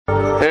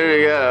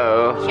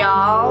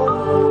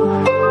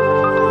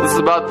This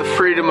is about the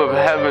freedom of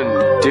heaven,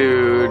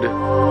 dude.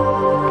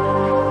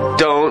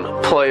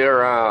 Don't play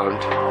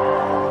around.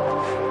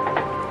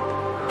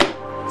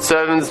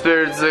 7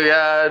 spirits of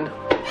God.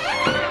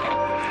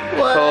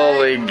 What?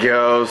 Holy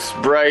Ghost.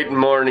 Bright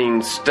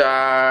morning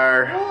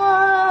star.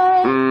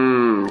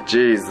 What?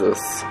 Jesus.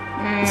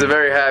 It's a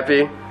very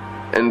happy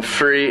and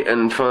free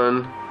and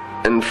fun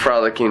and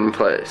frolicking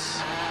place.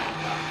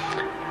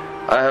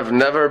 I have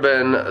never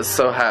been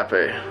so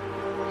happy.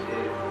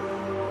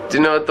 Do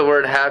you know what the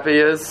word happy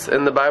is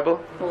in the Bible?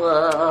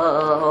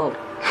 Whoa.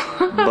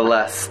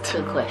 Blessed.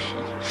 Good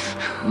question.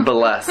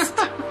 Blessed.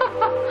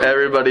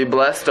 Everybody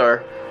blessed,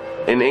 or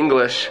in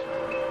English,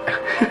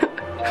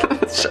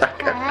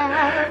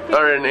 Shaka.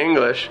 Or in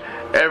English,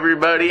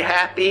 everybody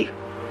happy.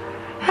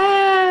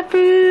 Happy.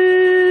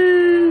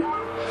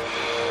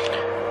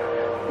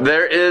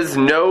 There is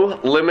no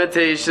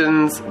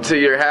limitations to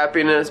your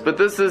happiness, but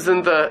this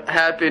isn't the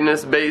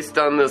happiness based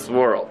on this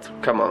world.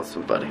 Come on,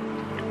 somebody.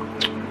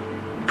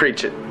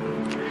 Preach it.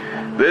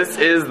 This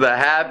is the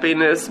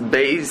happiness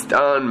based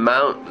on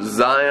Mount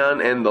Zion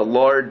and the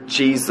Lord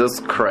Jesus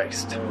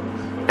Christ.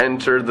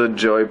 Enter the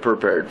joy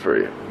prepared for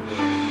you.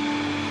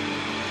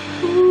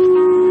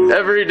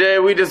 Every day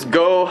we just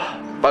go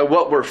by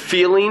what we're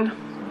feeling.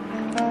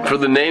 For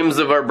the names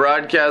of our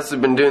broadcasts,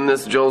 we've been doing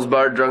this Joel's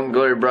Bar Drunk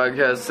Glory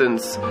broadcast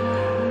since,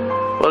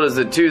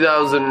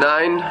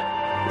 2009?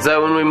 Is that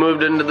when we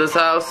moved into this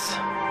house?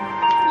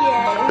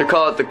 Yeah. They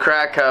call it the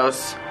Crack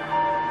House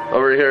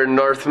over here in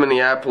North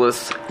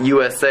Minneapolis,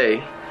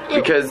 USA,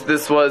 because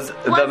this was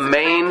the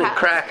main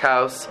crack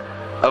house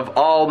of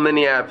all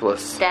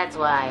Minneapolis. That's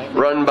why.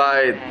 Run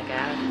by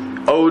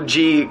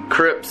OG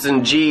Crips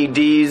and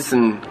GDs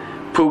and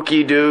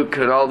Pookie Duke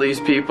and all these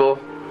people.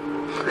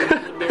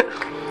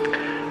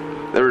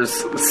 There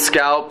was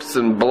scalps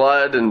and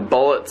blood and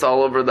bullets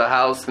all over the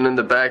house and in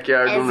the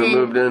backyard when we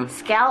moved in.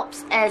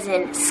 Scalps as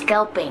in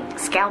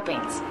scalpings.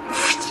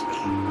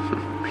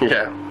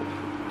 Yeah,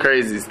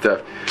 crazy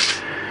stuff.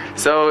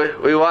 So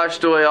we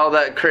washed away all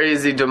that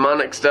crazy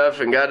demonic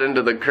stuff and got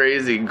into the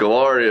crazy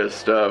glorious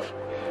stuff.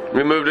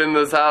 We moved into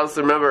this house.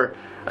 Remember,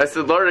 I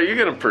said, Lord, are you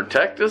going to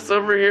protect us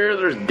over here?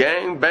 There's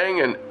gang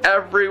banging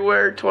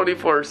everywhere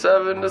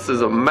 24/7. This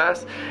is a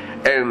mess.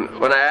 And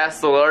when I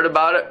asked the Lord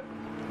about it,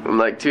 in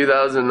like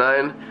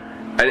 2009,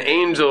 an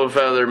angel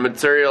feather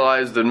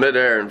materialized in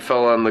midair and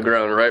fell on the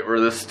ground right where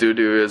this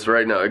studio is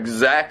right now.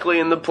 Exactly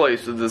in the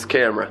place of this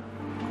camera.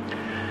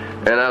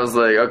 And I was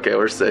like, okay,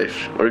 we're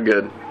safe. We're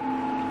good.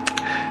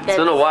 It's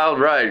been a wild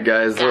ride,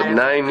 guys.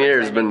 9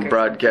 years been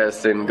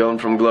broadcasting, going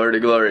from glory to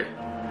glory.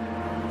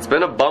 It's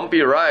been a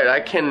bumpy ride.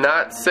 I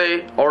cannot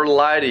say or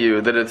lie to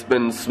you that it's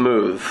been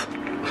smooth.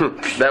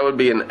 That would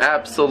be an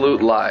absolute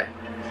lie.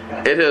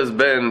 It has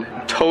been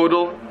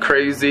total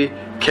crazy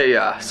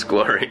chaos,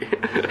 glory.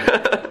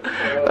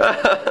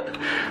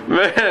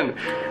 Man,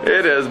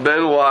 it has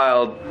been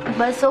wild.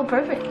 But so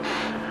perfect.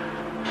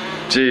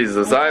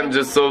 Jesus, I'm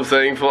just so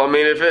thankful. I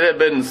mean, if it had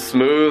been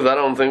smooth, I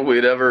don't think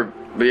we'd ever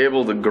be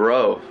able to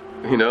grow,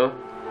 you know?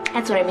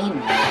 That's what I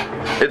mean.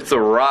 It's a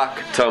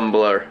rock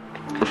tumbler.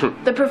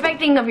 The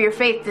perfecting of your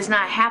faith does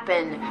not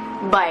happen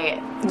by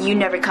you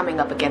never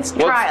coming up against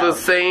trials. What's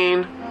the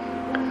saying?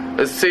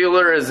 A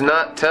sailor is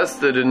not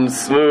tested in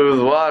smooth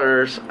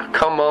waters.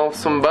 Come on,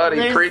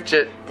 somebody, preach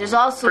it. There's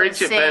also a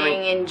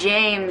saying in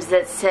James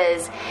that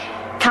says,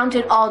 count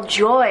it all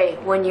joy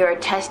when you are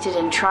tested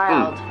and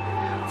trialed,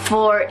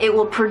 for it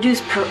will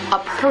produce a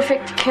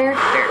perfect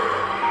character.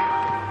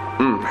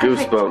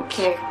 Goosebumps.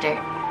 Character.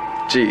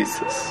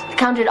 Jesus.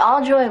 Count it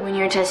all joy when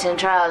you're tested and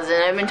trials.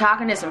 And I've been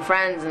talking to some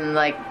friends, and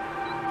like,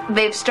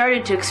 they've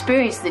started to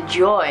experience the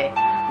joy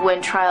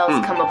when trials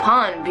come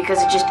upon,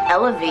 because it just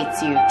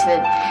elevates you to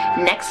the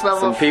next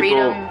level of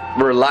freedom. Some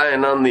people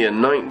relying on the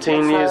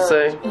anointing, you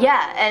say?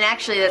 Yeah, and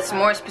actually that's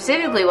more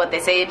specifically what they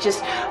say. It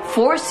just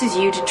forces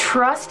you to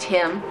trust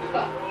Him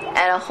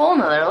at a whole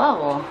nother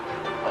level.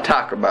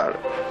 Talk about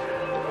it.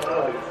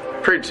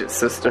 Preach it,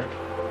 sister.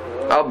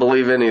 I'll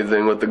believe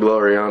anything with the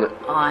glory on it.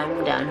 Oh,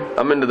 I'm done.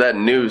 I'm into that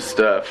new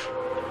stuff.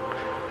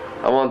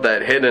 I want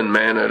that hidden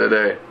manna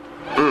today.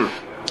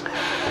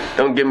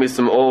 Don't give me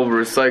some old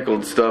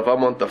recycled stuff. I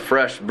want the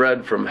fresh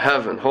bread from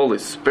heaven, Holy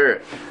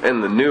Spirit,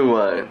 and the new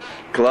wine.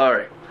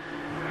 Glory.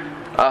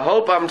 I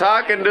hope I'm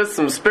talking to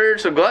some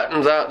spiritual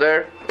gluttons out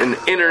there in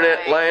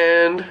internet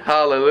land.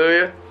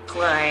 Hallelujah.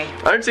 Glory.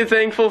 Aren't you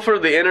thankful for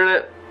the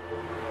internet?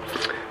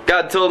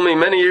 God told me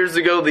many years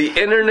ago, the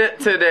internet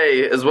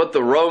today is what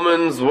the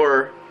Romans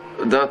were,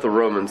 not the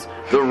Romans,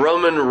 the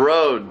Roman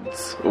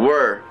roads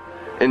were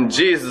in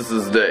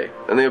Jesus' day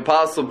and the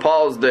Apostle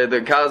Paul's day,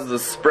 that caused the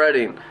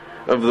spreading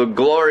of the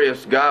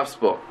glorious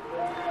gospel.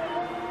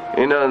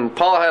 You know, and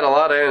Paul had a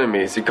lot of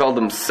enemies. He called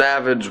them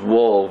savage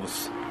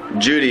wolves,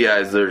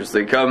 Judaizers.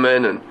 They come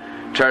in and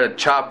try to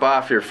chop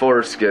off your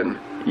foreskin.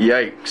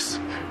 Yikes.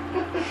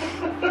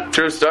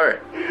 True story.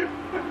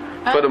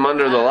 Put them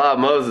under the law of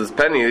Moses.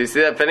 Penny, you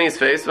see that Penny's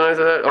face when I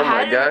said that? Oh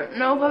my God. I don't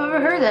know if I've ever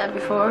heard that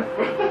before.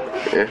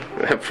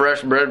 Yeah,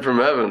 fresh bread from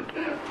heaven.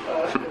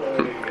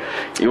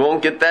 You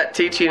won't get that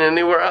teaching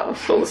anywhere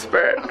else, Holy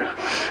Spirit.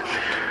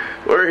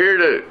 We're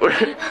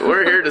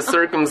here to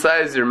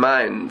circumcise your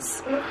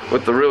minds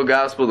with the real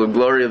gospel, the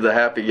glory of the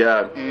happy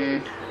God,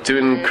 to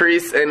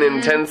increase and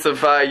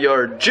intensify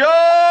your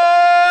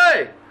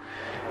joy.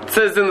 It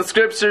says in the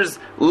scriptures,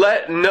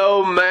 let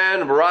no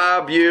man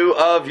rob you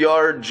of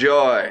your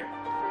joy.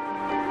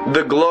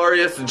 The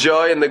glorious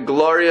joy and the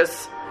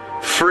glorious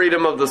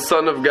freedom of the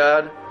Son of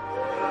God.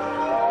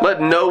 Let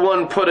no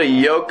one put a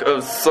yoke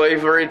of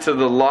slavery to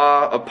the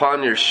law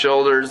upon your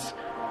shoulders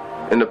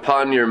and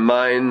upon your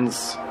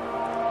minds.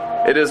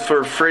 It is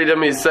for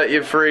freedom He set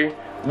you free.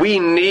 We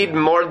need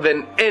more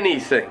than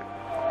anything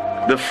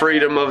the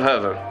freedom of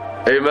heaven.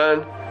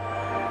 Amen.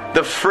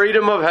 The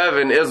freedom of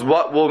heaven is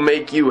what will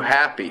make you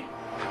happy.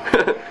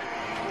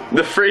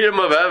 The freedom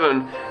of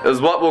heaven is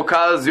what will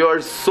cause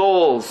your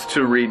souls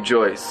to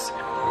rejoice.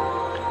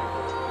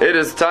 It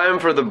is time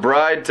for the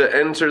bride to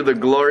enter the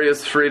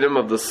glorious freedom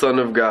of the Son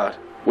of God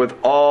with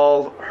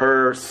all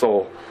her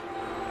soul.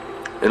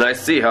 And I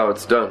see how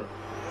it's done.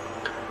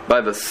 By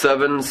the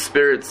 7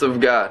 spirits of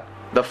God,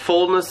 the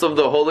fullness of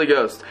the Holy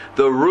Ghost,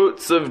 the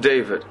roots of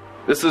David.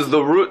 This is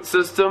the root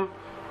system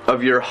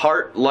of your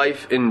heart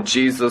life in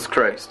Jesus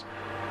Christ.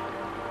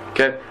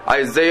 Okay,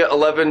 Isaiah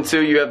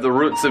 11:2, you have the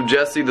roots of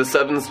Jesse, the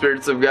 7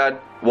 spirits of God.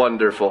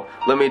 Wonderful.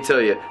 Let me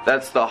tell you,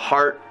 that's the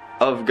heart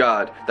of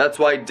God. That's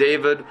why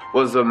David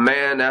was a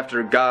man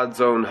after God's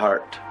own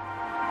heart.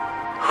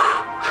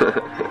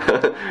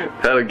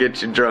 That'll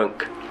get you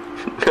drunk.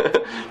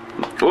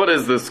 What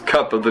is this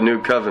cup of the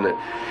new covenant?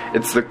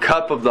 It's the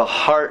cup of the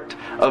heart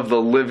of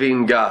the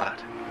living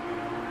God.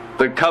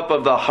 The cup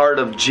of the heart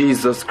of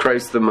Jesus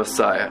Christ the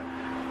Messiah.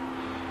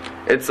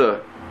 It's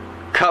a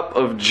cup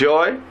of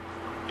joy.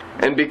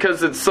 And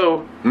because it's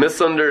so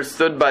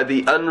misunderstood by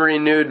the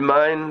unrenewed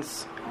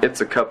minds,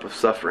 it's a cup of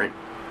suffering.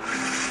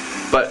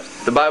 But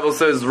the Bible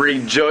says,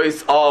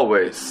 rejoice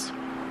always.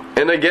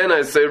 And again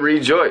I say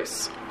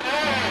rejoice.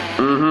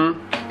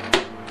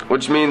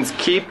 Which means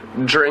keep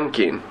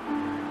drinking.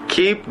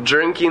 Keep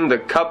drinking the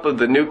cup of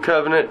the new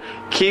covenant.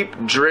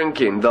 Keep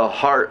drinking the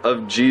heart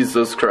of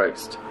Jesus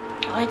Christ.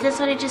 Oh, that's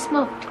what I just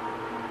smoked.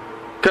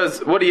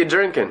 Because what are you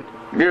drinking?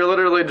 You're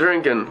literally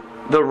drinking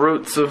the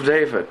roots of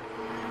David.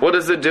 What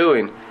is it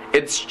doing?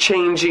 It's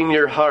changing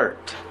your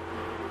heart.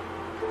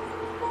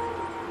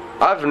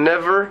 I've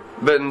never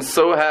been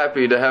so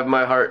happy to have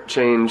my heart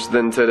changed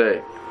than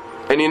today.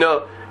 And you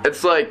know,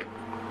 it's like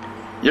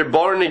you're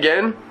born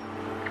again,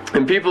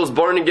 and people's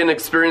born again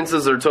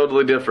experiences are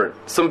totally different.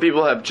 Some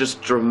people have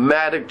just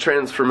dramatic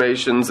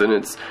transformations, and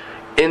it's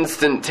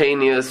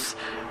instantaneous,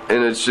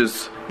 and it's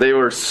just, they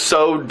were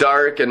so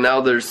dark and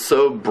now they're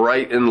so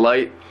bright and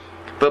light.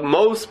 But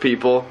most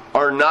people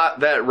are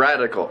not that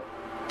radical.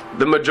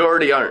 The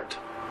majority aren't.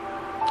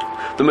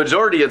 The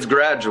majority is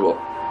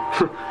gradual.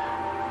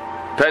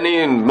 Penny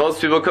and most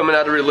people coming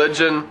out of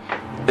religion,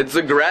 it's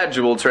a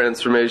gradual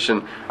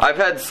transformation. I've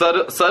had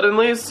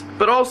suddenlies,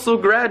 but also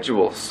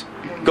graduals.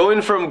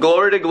 Going from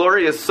glory to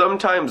glory is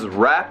sometimes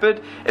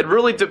rapid. It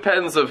really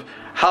depends of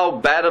how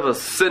bad of a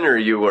sinner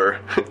you were.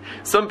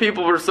 Some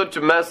people were such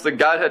a mess that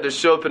God had to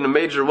show up in a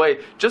major way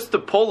just to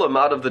pull them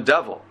out of the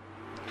devil.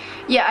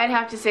 Yeah, I'd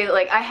have to say,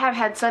 like, I have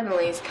had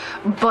suddenlies,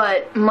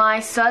 but my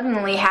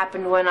suddenly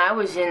happened when I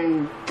was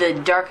in the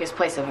darkest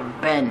place I've ever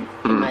been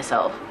in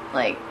myself.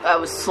 Like, I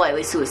was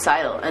slightly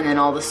suicidal, and then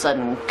all of a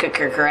sudden,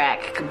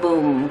 crack,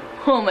 kaboom,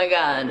 oh my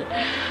God.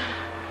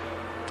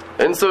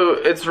 And so,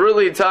 it's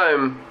really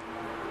time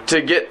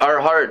to get our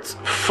hearts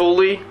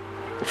fully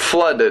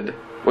flooded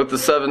with the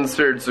 7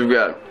 spirits of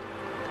God.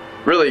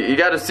 Really, you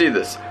gotta see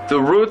this. The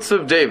roots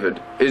of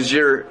David is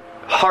your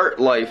heart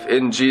life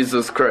in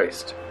Jesus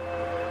Christ.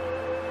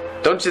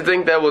 Don't you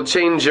think that will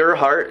change your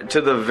heart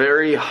to the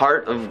very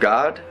heart of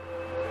God?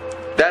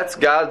 That's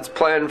God's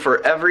plan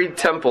for every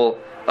temple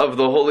of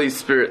the Holy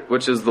Spirit,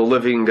 which is the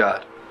living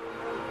God.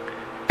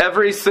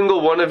 Every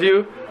single one of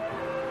you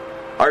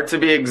are to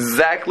be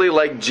exactly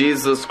like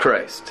Jesus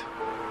Christ.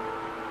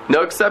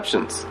 No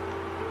exceptions.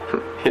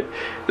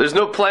 There's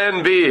no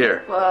plan B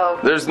here. Whoa.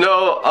 There's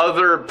no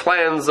other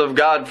plans of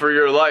God for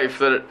your life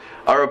that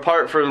are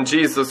apart from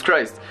Jesus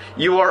Christ.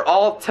 You are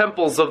all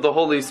temples of the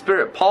Holy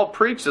Spirit. Paul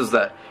preaches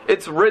that.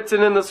 It's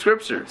written in the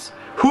scriptures.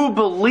 Who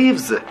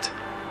believes it?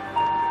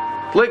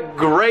 Let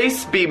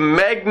grace be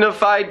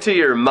magnified to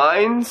your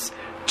minds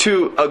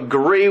to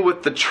agree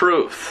with the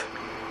truth.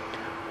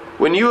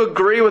 When you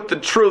agree with the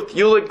truth,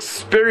 you'll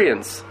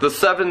experience the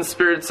 7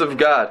 spirits of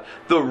God,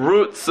 the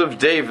roots of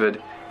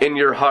David in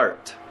your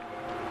heart.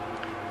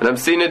 And I'm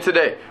seeing it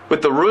today.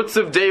 With the roots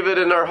of David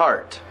in our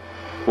heart,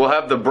 we'll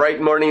have the bright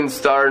morning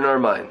star in our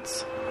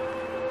minds.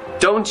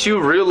 Don't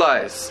you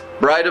realize,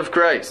 bride of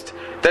Christ,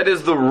 that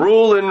is the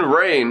rule and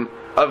reign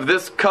of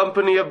this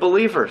company of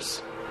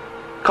believers,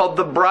 called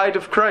the bride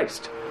of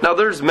Christ. Now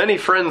there's many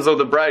friends of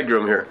the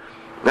bridegroom here.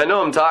 I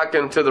know I'm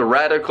talking to the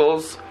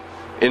radicals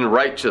in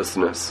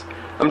righteousness.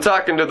 I'm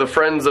talking to the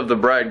friends of the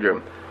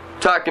bridegroom.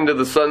 I'm talking to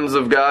the sons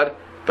of God.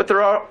 But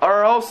there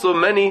are also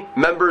many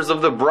members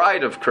of the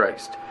bride of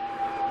Christ.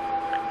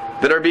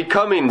 that are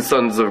becoming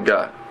sons of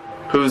God,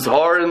 whose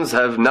horns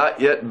have not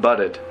yet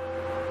budded,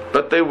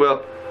 but they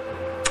will.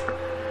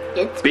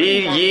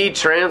 Be ye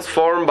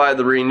transformed by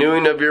the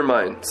renewing of your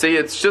mind. See,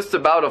 it's just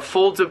about a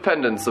full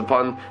dependence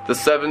upon the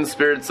seven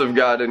spirits of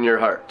God in your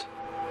heart.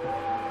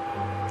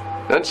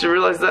 Don't you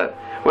realize that?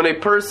 When a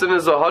person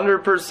is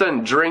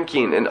 100%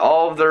 drinking in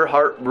all of their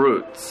heart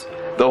roots,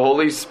 the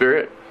Holy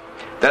Spirit,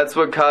 that's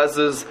what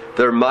causes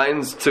their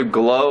minds to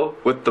glow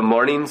with the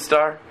morning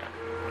star.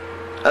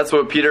 That's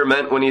what Peter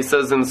meant when he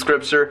says in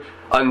Scripture,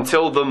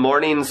 until the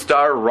morning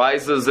star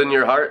rises in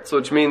your hearts,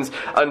 which means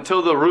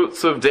until the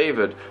roots of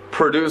David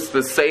produce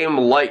the same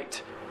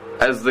light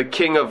as the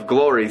King of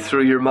Glory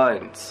through your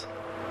minds.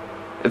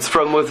 It's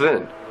from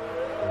within.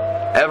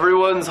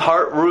 Everyone's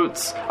heart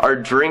roots are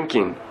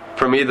drinking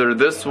from either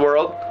this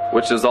world,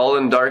 which is all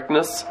in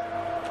darkness,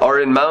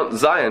 or in Mount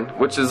Zion,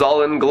 which is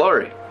all in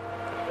glory.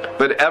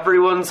 But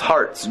everyone's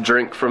hearts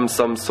drink from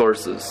some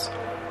sources.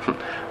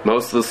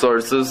 Most of the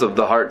sources of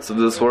the hearts of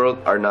this world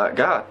are not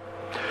God.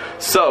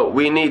 So,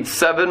 we need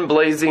 7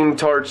 blazing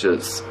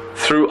torches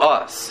through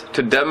us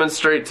to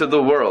demonstrate to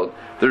the world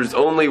there's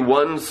only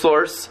one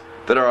source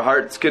that our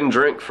hearts can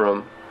drink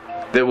from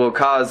that will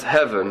cause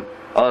heaven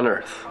on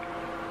earth.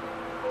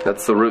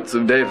 That's the roots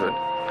of David.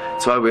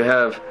 That's why we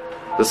have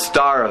the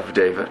Star of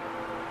David.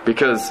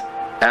 Because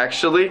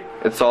actually,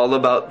 it's all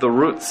about the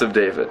roots of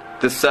David.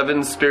 The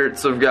 7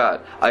 spirits of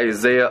God.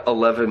 Isaiah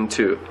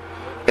 11:2.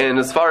 And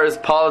as far as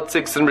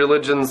politics and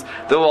religions,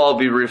 they'll all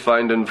be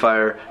refined in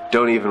fire.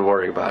 Don't even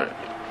worry about it.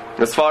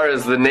 As far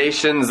as the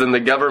nations and the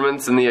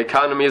governments and the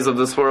economies of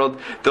this world,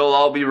 they'll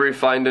all be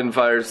refined in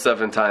fire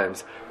 7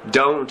 times.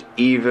 Don't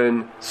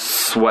even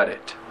sweat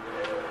it.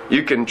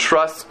 You can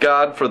trust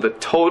God for the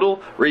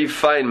total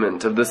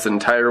refinement of this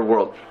entire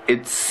world.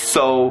 It's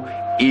so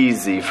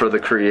easy for the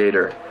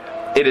Creator.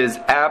 It is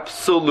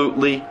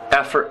absolutely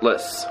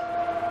effortless.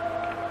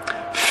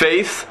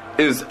 Faith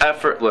is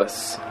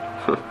effortless.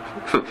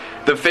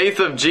 The faith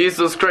of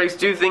Jesus Christ,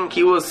 do you think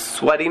he was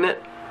sweating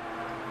it?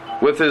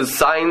 With his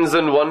signs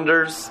and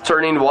wonders,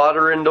 turning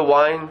water into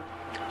wine,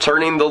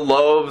 turning the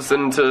loaves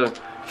into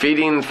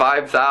feeding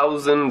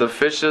 5,000, the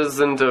fishes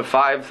into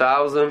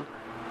 5,000.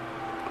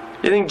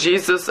 You think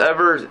Jesus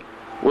ever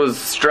was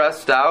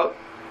stressed out?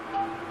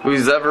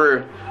 Was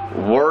ever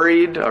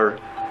worried or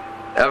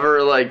ever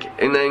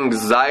in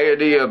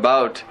anxiety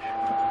about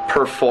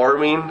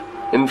performing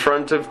in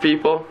front of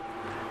people?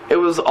 It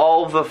was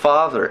all the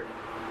Father.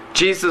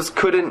 Jesus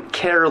couldn't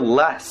care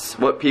less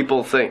what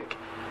people think.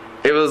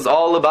 It was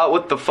all about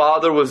what the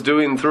Father was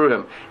doing through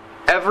him.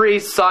 Every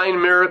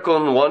sign, miracle,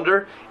 and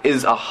wonder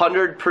is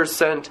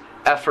 100%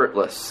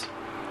 effortless.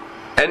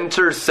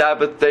 Enter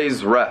Sabbath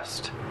day's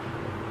rest.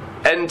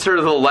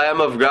 Enter the Lamb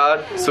of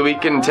God so he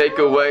can take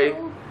away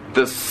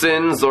the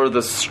sins or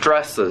the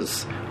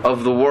stresses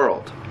of the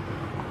world.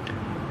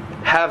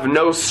 Have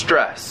no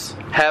stress.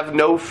 Have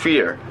no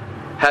fear.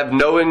 Have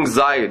no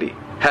anxiety.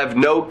 Have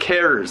no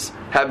cares.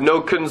 Have no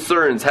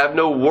concerns. Have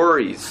no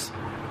worries.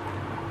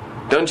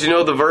 Don't you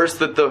know the verse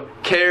that the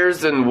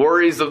cares and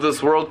worries of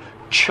this world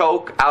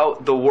choke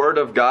out the word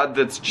of God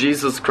that's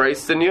Jesus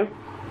Christ in you?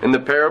 In the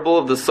parable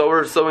of the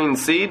sower sowing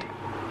seed?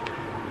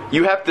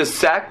 You have to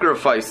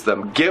sacrifice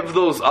them. Give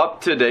those up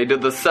today to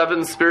the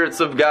 7 spirits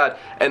of God,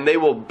 and they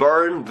will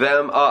burn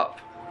them up.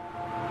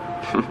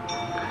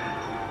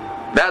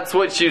 That's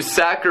what you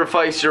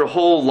sacrifice your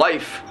whole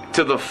life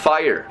to the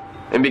fire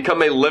and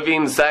become a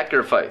living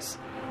sacrifice.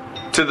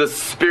 To the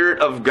Spirit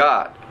of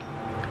God.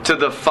 To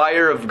the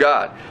fire of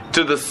God.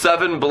 To the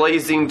 7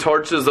 blazing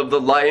torches of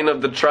the Lion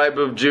of the tribe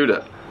of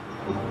Judah.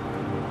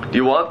 Do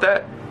you want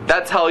that?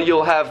 That's how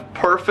you'll have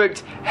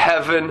perfect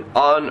heaven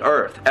on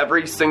earth.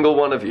 Every single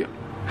one of you.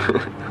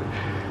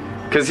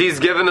 Because he's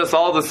given us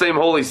all the same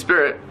Holy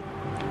Spirit.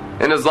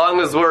 And as long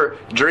as we're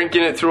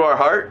drinking it through our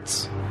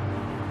hearts,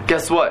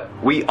 guess what?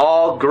 We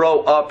all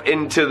grow up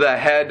into the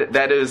head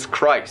that is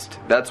Christ.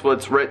 That's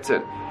what's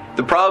written.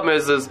 The problem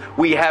is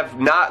we have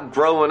not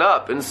grown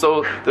up. And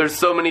so there's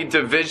so many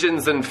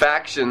divisions and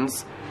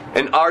factions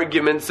and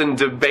arguments and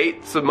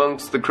debates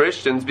amongst the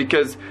Christians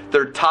because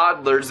they're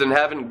toddlers and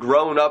haven't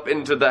grown up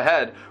into the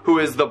head, who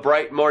is the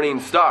bright morning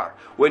star.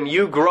 When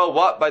you grow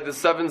up by the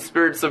 7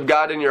 spirits of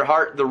God in your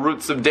heart, the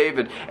roots of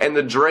David, and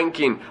the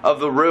drinking of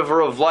the river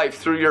of life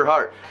through your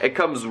heart, it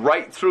comes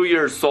right through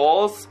your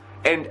souls,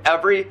 and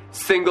every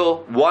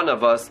single one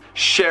of us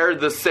share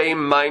the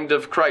same mind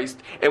of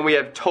Christ, and we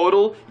have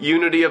total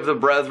unity of the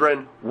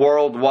brethren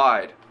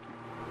worldwide.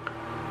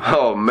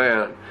 Oh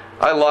man,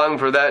 I long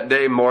for that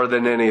day more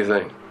than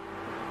anything.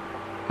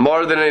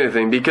 More than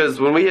anything, because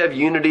when we have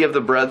unity of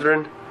the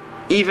brethren,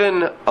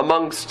 even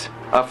amongst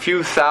a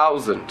few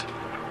thousand,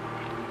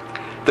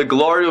 the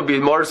glory will be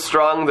more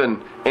strong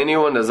than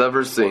anyone has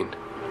ever seen.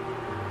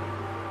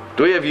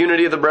 Do we have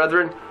unity of the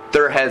brethren?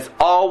 There has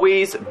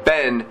always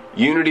been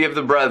unity of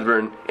the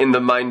brethren in the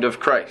mind of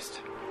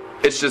Christ.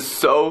 It's just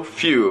so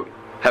few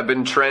have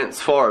been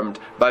transformed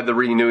by the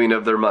renewing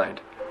of their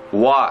mind.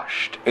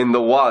 Washed in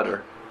the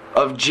water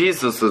of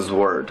Jesus'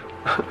 word.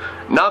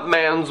 Not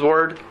man's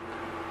word.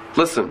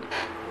 Listen,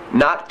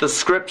 not the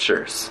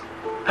Scriptures.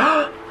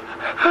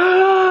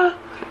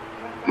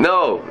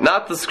 No,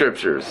 not the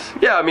Scriptures.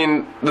 Yeah, I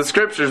mean, the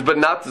Scriptures, but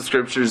not the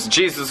Scriptures.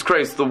 Jesus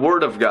Christ, the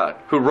Word of God,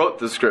 who wrote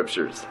the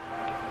Scriptures.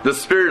 The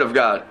Spirit of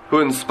God, who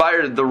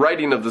inspired the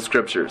writing of the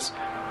Scriptures.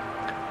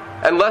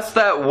 Unless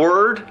that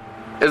Word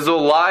is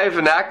alive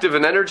and active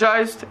and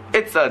energized,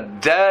 it's a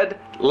dead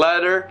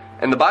letter,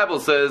 and the Bible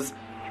says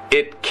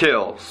it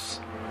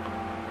kills.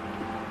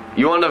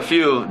 You want to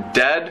feel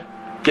dead?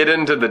 Get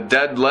into the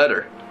dead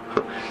letter.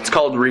 It's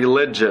called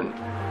religion.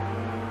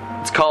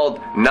 It's called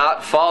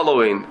not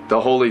following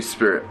the Holy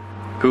Spirit,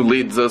 who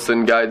leads us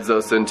and guides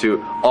us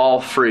into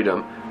all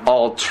freedom,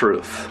 all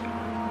truth,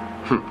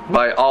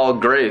 by all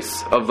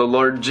grace of the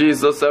Lord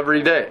Jesus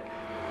every day.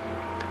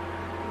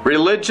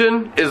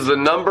 Religion is the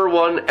number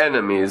one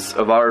enemies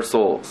of our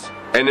souls,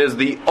 and is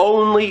the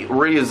only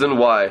reason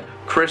why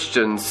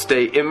Christians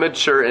stay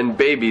immature and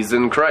babies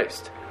in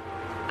Christ.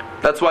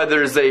 That's why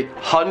there's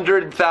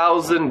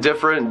 100,000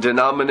 different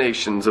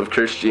denominations of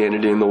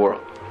Christianity in the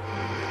world.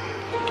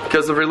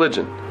 Because of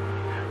religion.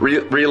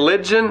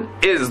 Religion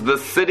is the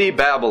city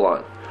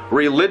Babylon.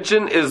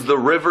 Religion is the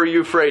river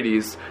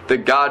Euphrates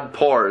that God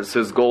pours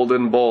His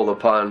golden bowl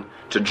upon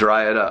to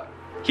dry it up.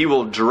 He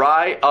will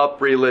dry up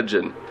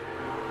religion.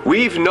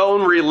 We've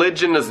known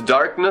religion as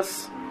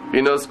darkness,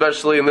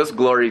 especially in this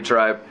glory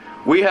tribe.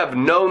 We have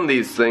known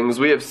these things.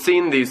 We have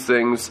seen these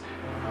things.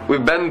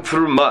 We've been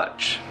through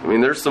much.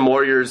 There's some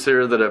warriors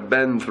here that have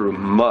been through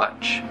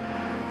much,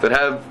 that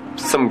have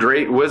some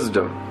great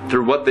wisdom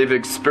through what they've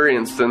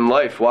experienced in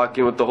life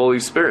walking with the Holy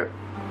Spirit.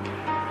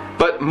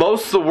 But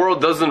most of the world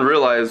doesn't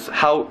realize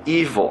how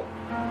evil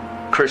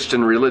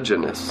Christian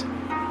religion is,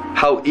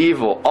 how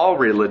evil all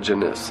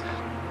religion is.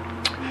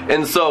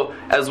 And so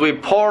as we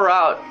pour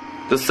out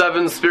the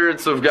seven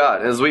spirits of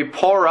God, as we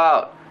pour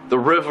out the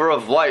river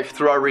of life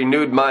through our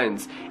renewed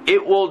minds,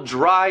 it will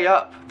dry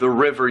up the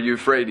river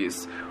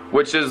Euphrates,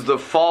 which is the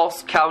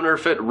false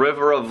counterfeit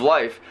river of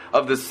life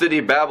of the city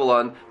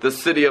Babylon, the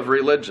city of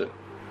religion,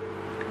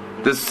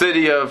 the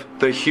city of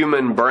the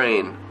human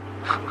brain.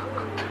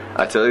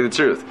 I tell you the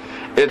truth.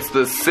 It's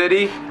the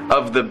city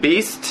of the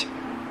beast,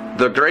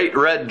 the great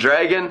red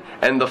dragon,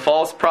 and the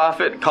false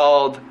prophet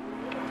called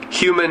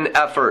human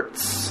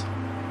efforts,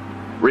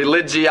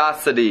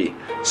 religiosity,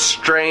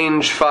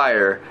 strange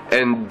fire,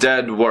 and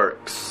dead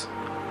works.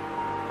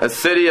 A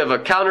city of a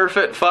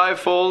counterfeit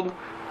fivefold,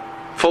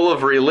 full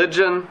of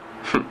religion,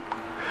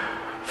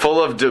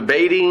 full of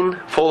debating,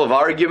 full of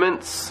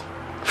arguments,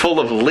 full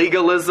of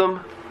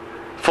legalism,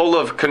 full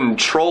of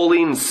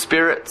controlling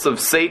spirits of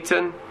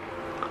Satan.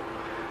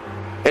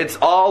 It's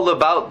all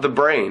about the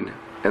brain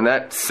in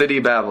that city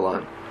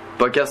Babylon.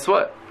 But guess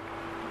what?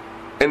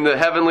 In the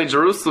heavenly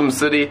Jerusalem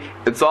city,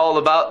 it's all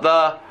about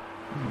the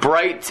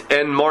bright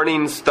and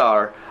morning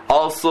star,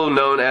 also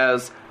known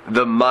as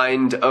the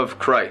mind of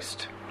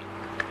Christ.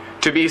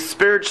 To be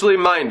spiritually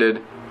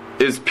minded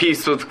is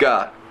peace with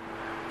God.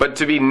 But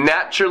to be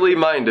naturally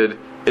minded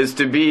is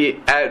to be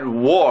at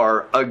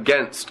war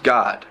against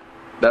God.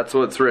 That's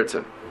what's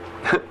written.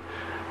 I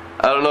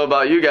don't know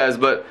about you guys,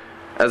 but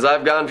as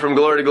I've gone from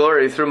glory to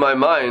glory through my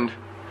mind,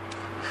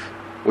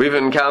 we've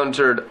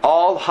encountered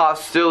all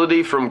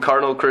hostility from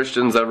carnal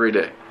Christians every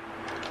day.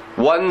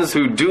 Ones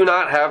who do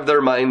not have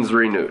their minds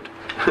renewed.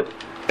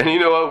 And you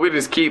know what? We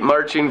just keep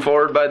marching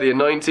forward by the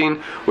anointing,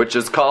 which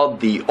is called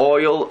the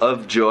oil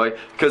of joy,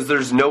 because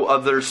there's no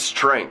other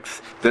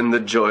strength than the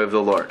joy of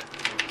the Lord.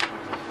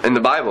 In the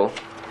Bible,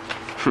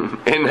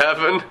 in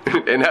heaven,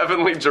 in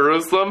heavenly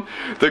Jerusalem,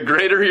 the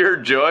greater your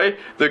joy,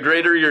 the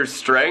greater your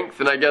strength.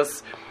 And I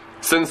guess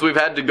since we've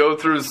had to go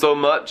through so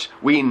much,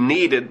 we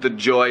needed the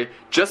joy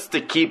just to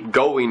keep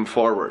going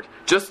forward,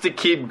 just to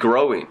keep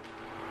growing.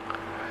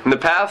 In the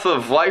path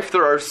of life,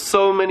 there are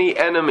so many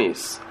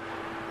enemies,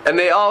 and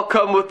they all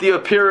come with the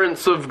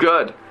appearance of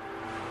good.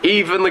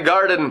 Eve in the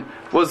garden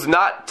was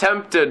not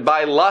tempted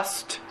by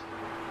lust.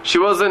 She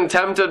wasn't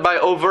tempted by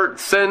overt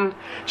sin.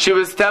 She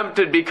was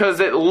tempted because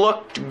it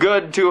looked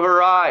good to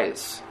her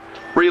eyes.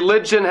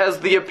 Religion has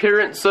the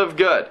appearance of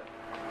good,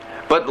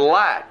 but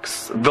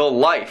lacks the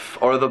life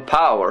or the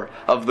power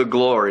of the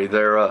glory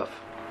thereof.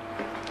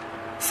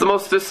 It's the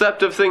most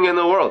deceptive thing in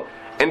the world.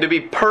 And to be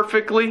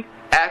perfectly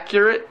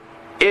accurate,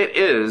 it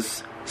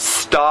is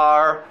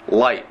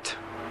starlight.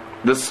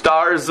 The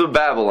stars of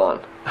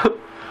Babylon.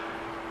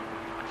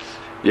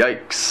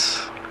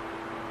 Yikes.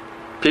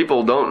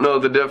 People don't know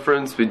the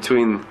difference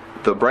between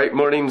the bright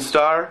morning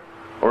star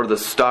or the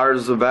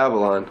stars of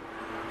Babylon.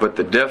 But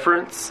the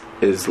difference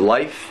is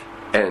life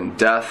and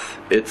death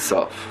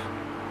itself.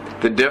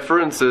 The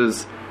difference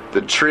is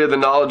the tree of the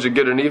knowledge of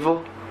good and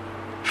evil,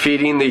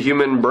 feeding the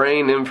human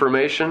brain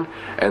information,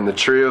 and the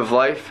tree of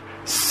life,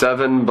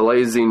 7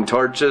 blazing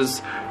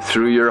torches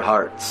through your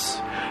hearts.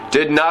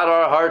 Did not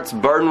our hearts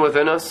burn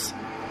within us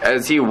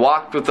as He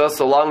walked with us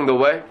along the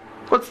way?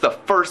 What's the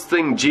first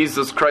thing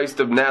Jesus Christ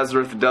of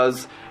Nazareth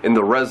does in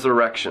the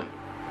resurrection?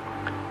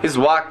 He's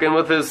walking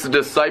with His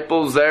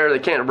disciples there. They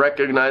can't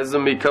recognize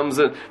Him.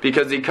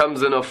 Because He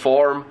comes in a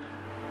form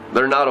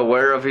they're not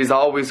aware of. He's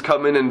always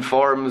coming in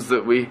forms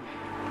that we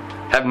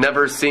have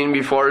never seen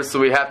before, so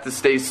we have to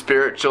stay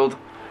spiritual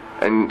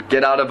and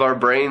get out of our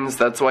brains.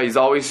 That's why He's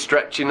always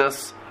stretching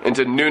us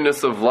into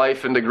newness of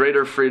life, into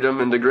greater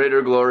freedom, into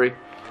greater glory.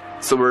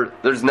 So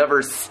there's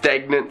never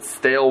stagnant,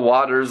 stale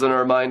waters in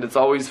our mind. It's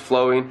always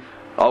flowing,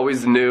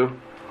 always new,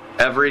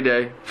 every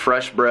day,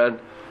 fresh bread,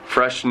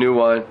 fresh new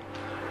wine.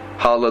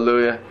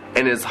 Hallelujah.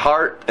 And his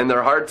heart and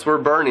their hearts were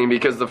burning,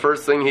 because the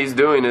first thing He's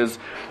doing is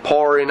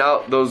pouring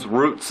out those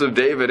roots of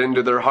David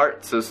into their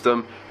heart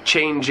system,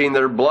 changing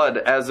their blood.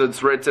 As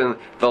it's written,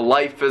 the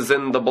life is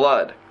in the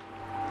blood.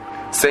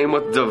 Same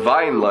with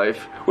divine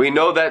life. We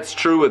know that's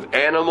true with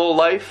animal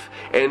life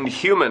and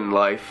human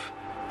life.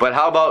 But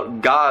how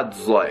about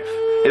God's life?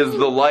 Is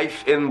the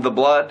life in the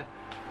blood?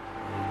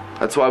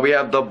 That's why we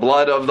have the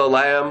blood of the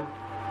Lamb.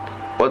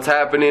 What's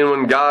happening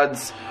when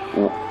God's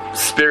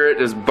Spirit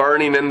is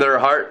burning in their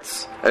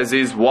hearts as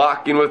He's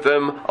walking with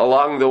them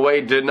along the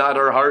way? Did not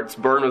our hearts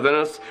burn within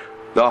us?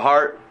 The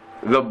heart,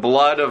 the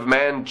blood of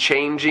man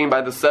changing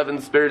by the 7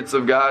 spirits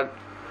of God.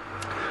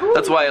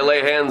 That's why I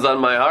lay hands on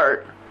my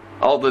heart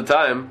all the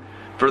time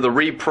for the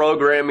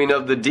reprogramming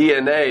of the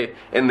DNA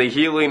and the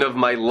healing of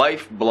my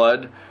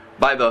lifeblood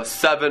by the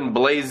 7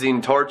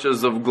 blazing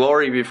torches of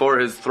glory before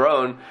His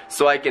throne,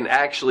 so I can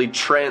actually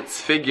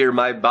transfigure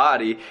my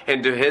body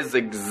into His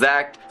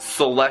exact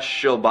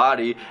celestial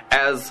body,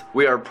 as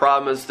we are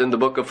promised in the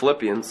book of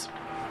Philippians.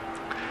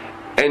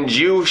 And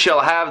you shall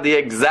have the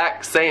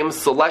exact same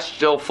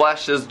celestial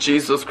flesh as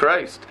Jesus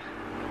Christ.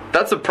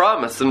 That's a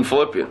promise in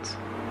Philippians.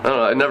 I don't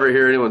know, I never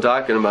hear anyone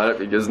talking about it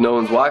because no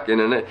one's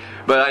walking in it.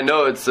 But I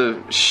know it's a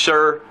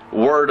sure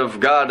word of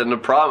God and a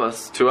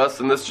promise to us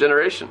in this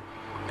generation.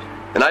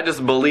 And I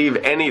just believe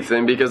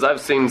anything because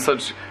I've seen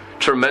such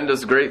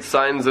tremendous great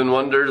signs and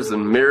wonders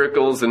and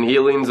miracles and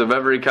healings of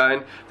every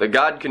kind that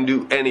God can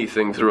do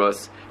anything through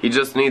us. He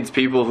just needs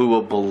people who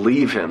will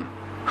believe Him.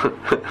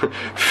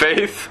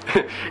 Faith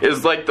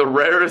is like the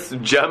rarest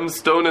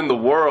gemstone in the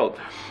world.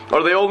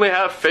 Or they only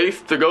have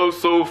faith to go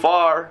so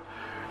far.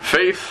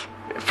 Faith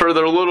for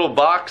their little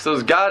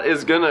boxes. God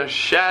is going to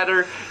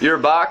shatter your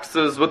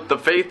boxes with the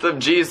faith of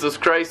Jesus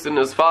Christ and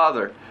His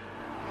Father.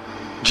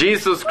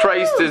 Jesus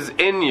Christ is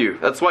in you.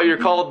 That's why you're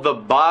called the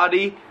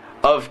body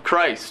of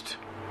Christ.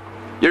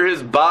 You're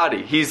His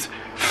body. He's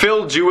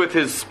filled you with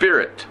His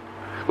Spirit.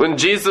 When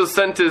Jesus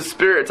sent His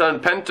Spirit on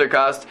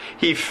Pentecost,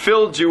 He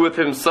filled you with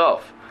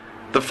Himself.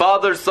 The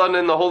Father, Son,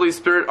 and the Holy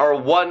Spirit are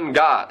one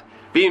God.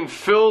 Being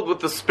filled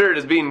with the Spirit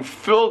is being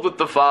filled with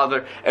the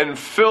Father and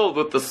filled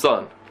with the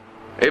Son.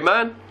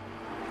 Amen?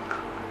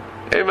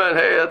 Amen.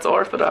 Hey, that's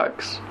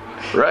orthodox.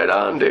 Right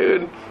on,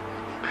 dude.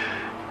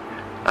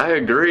 I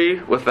agree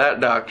with that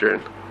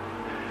doctrine.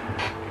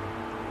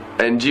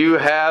 And you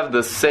have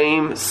the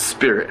same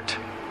Spirit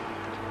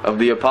of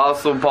the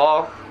Apostle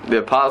Paul, the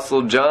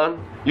Apostle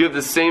John. You have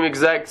the same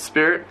exact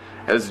Spirit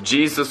as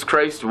Jesus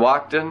Christ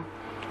walked in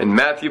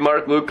Matthew,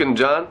 Mark, Luke, and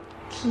John.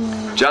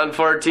 John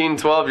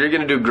 14:12, you're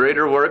going to do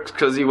greater works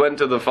because He went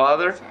to the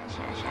Father.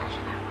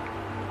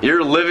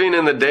 You're living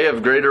in the day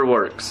of greater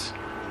works.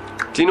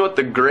 Do you know what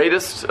the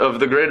greatest of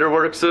the greater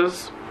works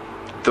is?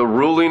 The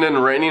ruling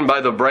and reigning by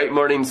the bright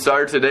morning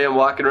star. Today I'm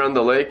walking around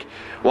the lake,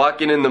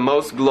 walking in the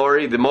most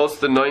glory, the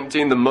most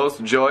anointing, the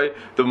most joy,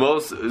 the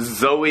most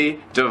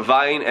Zoe,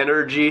 divine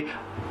energy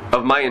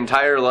of my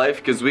entire life,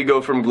 because we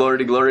go from glory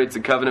to glory. It's a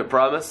covenant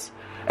promise.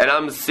 And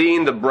I'm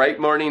seeing the bright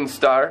morning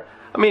star.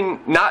 I mean,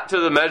 not to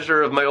the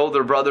measure of my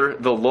older brother,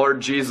 the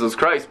Lord Jesus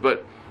Christ,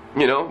 but,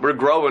 you know, we're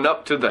growing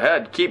up to the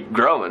head. Keep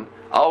growing.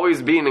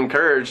 Always being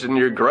encouraged in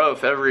your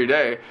growth every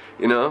day,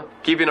 you know.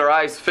 Keeping our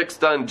eyes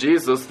fixed on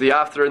Jesus, the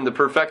author and the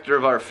perfecter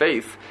of our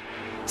faith.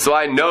 So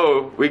I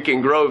know we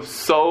can grow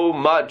so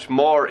much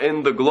more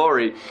in the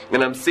glory.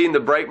 And I'm seeing the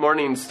bright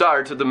morning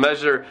star to the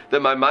measure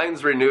that my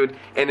mind's renewed.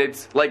 And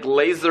it's like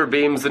laser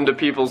beams into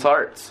people's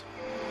hearts.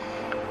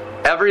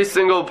 Every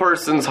single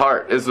person's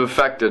heart is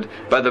affected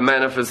by the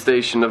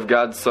manifestation of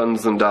God's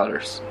sons and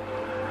daughters.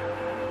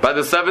 By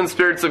the 7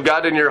 spirits of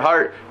God in your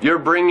heart, you're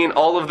bringing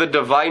all of the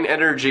divine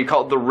energy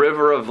called the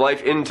river of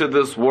life into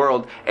this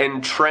world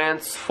and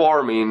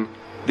transforming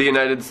the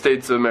United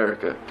States of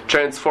America,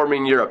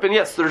 transforming Europe. And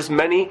yes, there's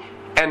many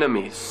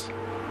enemies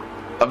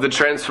of the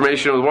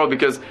transformation of the world,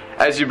 because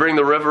as you bring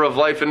the river of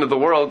life into the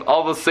world,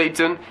 all the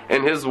Satan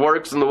and his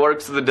works and the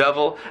works of the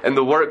devil and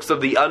the works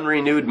of the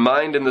unrenewed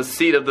mind and the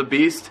seed of the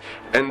beast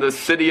and the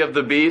city of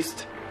the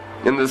beast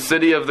in the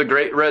city of the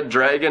great red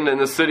dragon and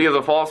the city of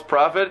the false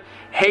prophet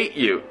hate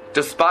you,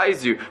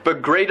 despise you.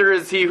 But greater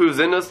is He who's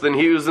in us than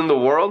he who's in the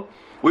world.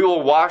 We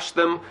will wash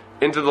them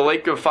into the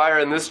lake of fire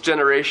in this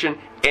generation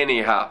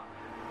anyhow.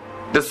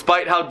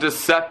 Despite how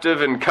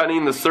deceptive and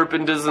cunning the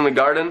serpent is in the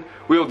garden,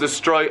 we will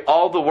destroy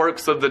all the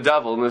works of the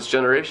devil in this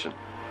generation.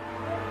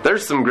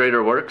 There's some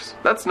greater works.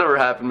 That's never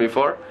happened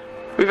before.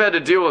 We've had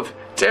to deal with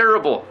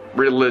terrible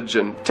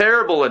religion,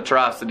 terrible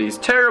atrocities,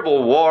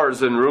 terrible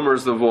wars and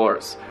rumors of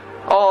wars.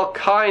 All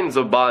kinds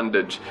of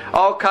bondage,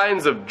 all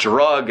kinds of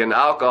drug and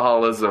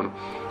alcoholism,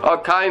 all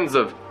kinds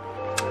of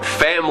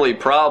family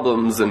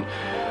problems and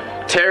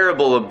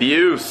terrible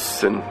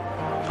abuse and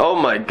Oh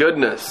my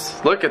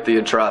goodness. Look at the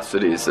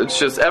atrocities. It's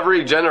just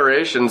every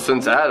generation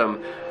since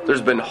Adam,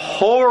 there's been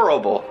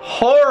horrible,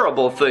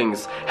 horrible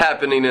things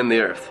happening in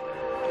the earth.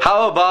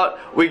 How about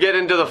we get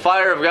into the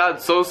fire of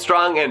God so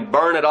strong and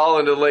burn it all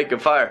into the lake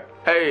of fire?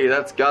 Hey,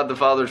 that's God the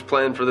Father's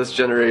plan for this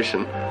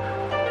generation.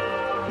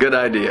 Good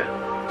idea.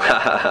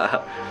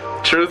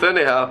 Truth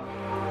anyhow.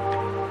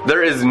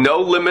 There is no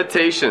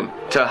limitation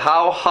to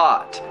how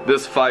hot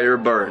this fire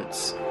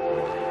burns.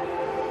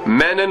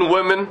 Men and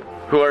women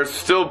who are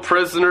still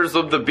prisoners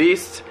of the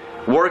beast,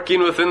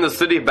 working within the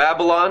city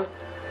Babylon,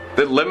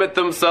 that limit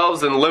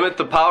themselves and limit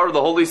the power of the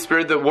Holy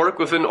Spirit, that work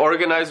within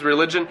organized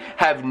religion,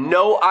 have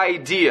no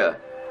idea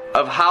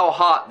of how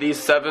hot these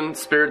 7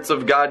 spirits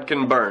of God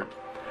can burn.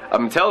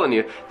 I'm telling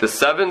you, the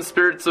 7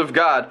 spirits of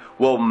God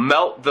will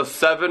melt the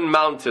 7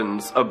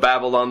 mountains of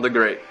Babylon the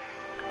Great.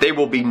 They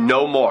will be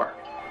no more.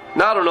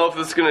 Now, I don't know if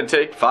this is going to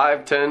take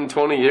 5, 10,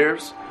 20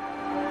 years,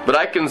 but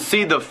I can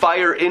see the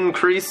fire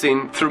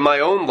increasing through my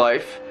own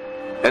life,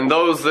 and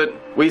those that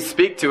we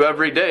speak to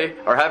every day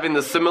are having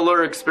the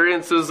similar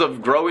experiences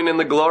of growing in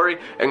the glory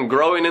and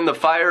growing in the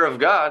fire of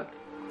God.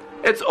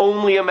 It's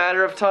only a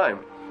matter of time.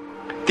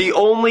 The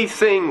only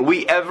thing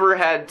we ever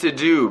had to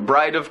do,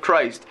 bride of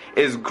Christ,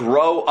 is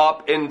grow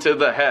up into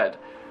the head,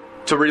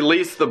 to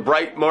release the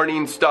bright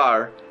morning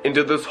star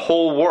into this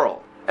whole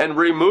world and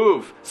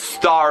remove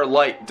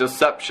starlight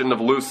deception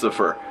of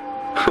Lucifer.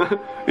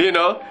 You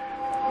know,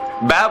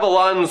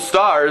 Babylon's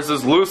stars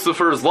is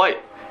Lucifer's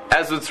light.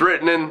 As it's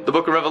written in the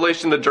book of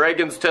Revelation, the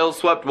dragon's tail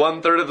swept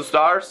 1/3 of the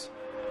stars.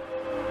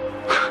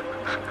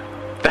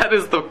 That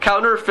is the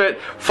counterfeit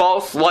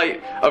false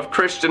light of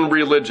Christian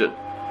religion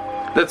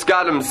that's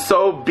got him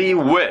so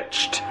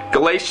bewitched.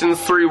 Galatians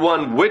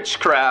 3:1,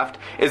 witchcraft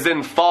is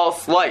in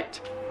false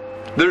light.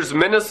 There's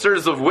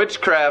ministers of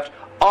witchcraft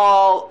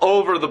all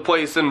over the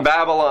place in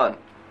Babylon.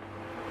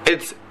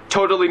 It's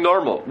totally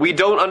normal. We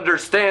don't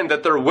understand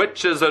that they're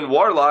witches and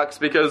warlocks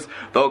because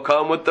they'll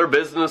come with their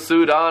business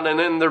suit on and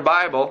in their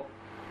Bible.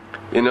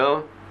 You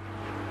know,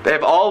 they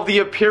have all the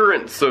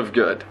appearance of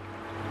good.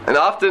 And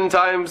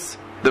oftentimes,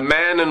 the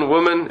man and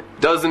woman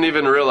doesn't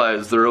even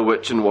realize they're a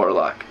witch and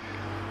warlock.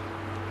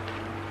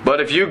 But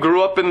if you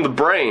grew up in the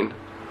brain,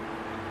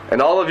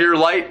 and all of your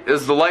light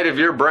is the light of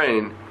your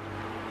brain,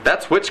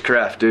 that's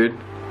witchcraft, dude.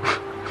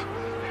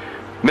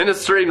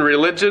 Ministering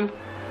religion,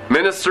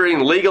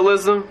 ministering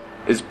legalism,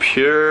 is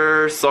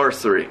pure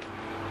sorcery.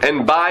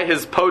 And by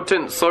his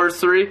potent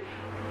sorcery,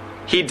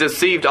 he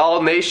deceived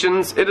all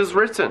nations. It is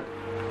written.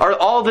 Are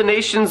all the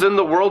nations in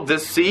the world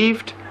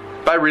deceived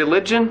by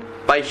religion,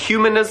 by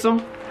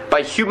humanism,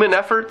 by human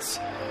efforts,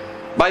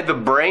 by the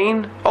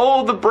brain?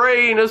 Oh, the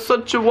brain is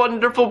such a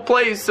wonderful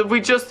place. If we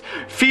just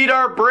feed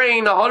our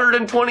brain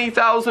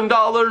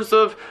 $120,000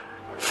 of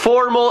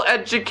formal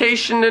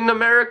education in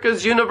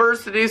America's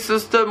university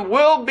system,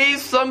 we'll be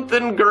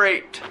something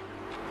great.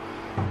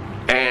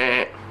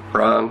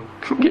 Wrong.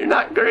 You're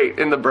not great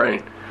in the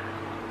brain.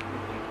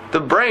 The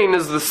brain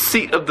is the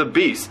seat of the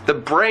beast. The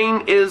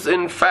brain is,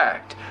 in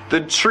fact,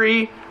 the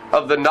tree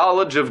of the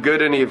knowledge of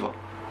good and evil.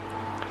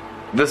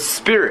 The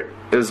spirit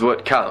is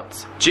what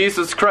counts.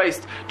 Jesus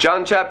Christ,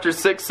 John chapter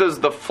 6 says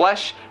the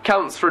flesh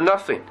counts for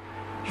nothing.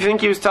 You think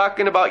he was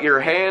talking about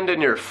your hand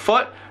and your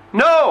foot?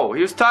 No,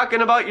 he was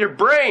talking about your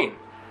brain.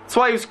 That's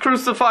why he was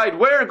crucified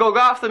where?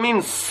 Golgotha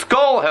means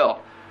skull hill.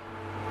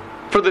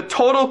 For the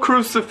total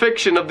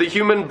crucifixion of the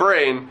human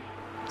brain,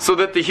 so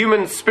that the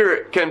human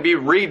spirit can be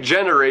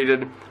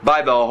regenerated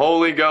by the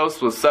Holy Ghost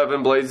with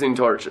 7 blazing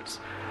torches.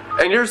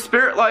 And your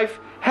spirit life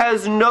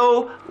has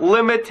no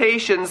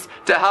limitations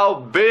to how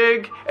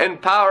big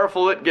and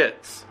powerful it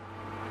gets.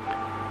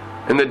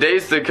 In the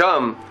days to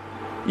come,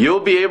 you'll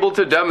be able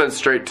to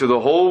demonstrate to the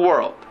whole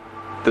world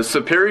the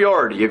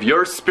superiority of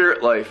your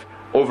spirit life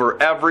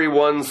over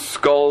everyone's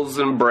skulls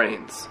and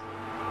brains.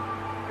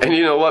 And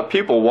you know what?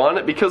 People want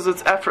it because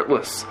it's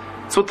effortless.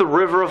 It's what the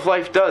river of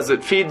life does.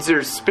 It feeds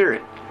your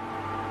spirit.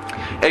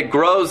 It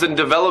grows and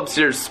develops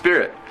your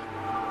spirit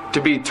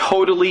to be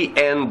totally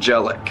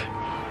angelic,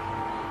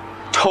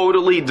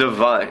 totally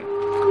divine.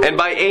 And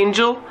by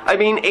angel, I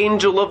mean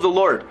angel of the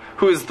Lord,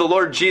 who is the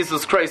Lord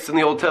Jesus Christ in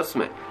the Old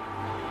Testament.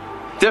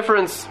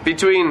 Difference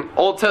between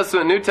Old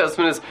Testament and New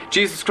Testament is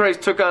Jesus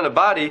Christ took on a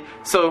body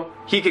so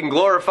he can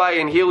glorify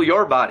and heal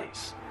your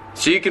bodies.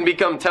 So you can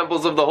become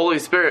temples of the Holy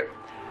Spirit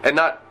and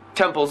not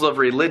temples of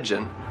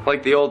religion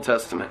like the Old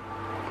Testament.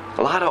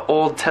 A lot of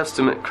Old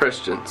Testament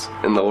Christians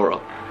in the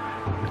world,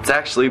 it's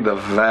actually the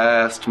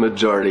vast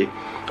majority,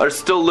 are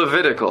still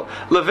Levitical.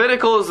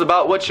 Levitical is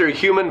about what your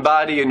human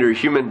body and your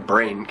human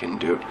brain can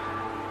do.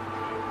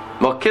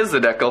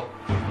 Melchizedek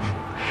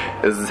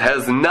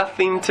has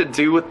nothing to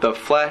do with the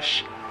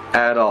flesh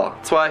at all.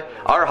 That's why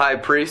our high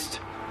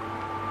priest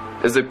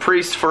is a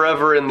priest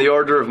forever in the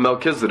order of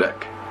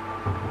Melchizedek.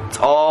 It's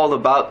all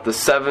about the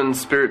 7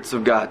 spirits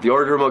of God. The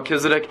order of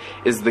Melchizedek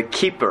is the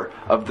keeper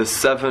of the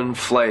 7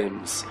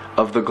 flames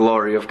of the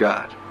glory of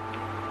God.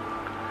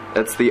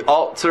 It's the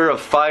altar of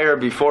fire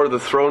before the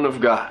throne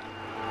of God.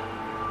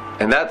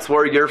 And that's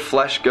where your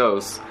flesh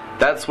goes.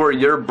 That's where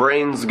your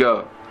brains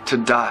go to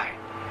die.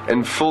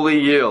 and fully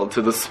yield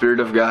to the Spirit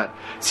of God,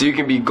 so you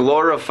can be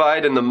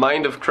glorified in the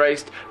mind of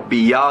Christ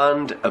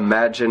beyond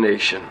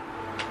imagination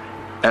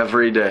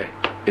every day.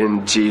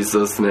 In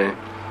Jesus' name.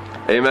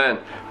 Amen.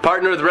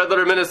 Partner with Red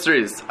Letter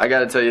Ministries. I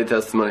gotta tell you a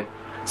testimony.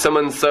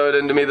 Someone sowed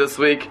into me this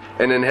week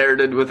and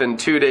inherited within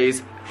 2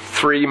 days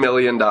 $3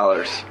 million.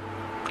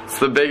 It's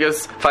the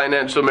biggest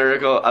financial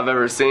miracle I've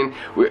ever seen.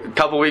 A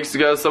couple weeks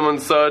ago, someone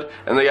sowed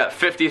and they got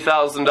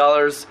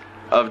 $50,000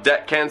 of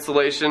debt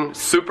cancellation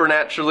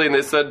supernaturally, and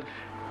they said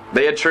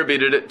they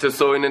attributed it to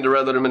sowing into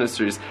Red Letter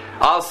Ministries.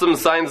 Awesome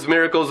signs,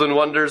 miracles, and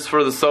wonders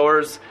for the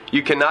sowers.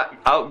 You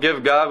cannot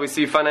outgive God. We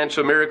see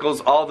financial miracles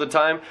all the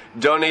time.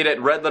 Donate at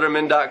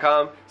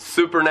redlettermin.com.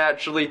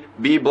 Supernaturally,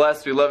 be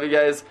blessed. We love you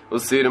guys. We'll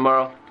see you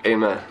tomorrow.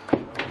 Amen.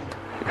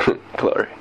 Glory.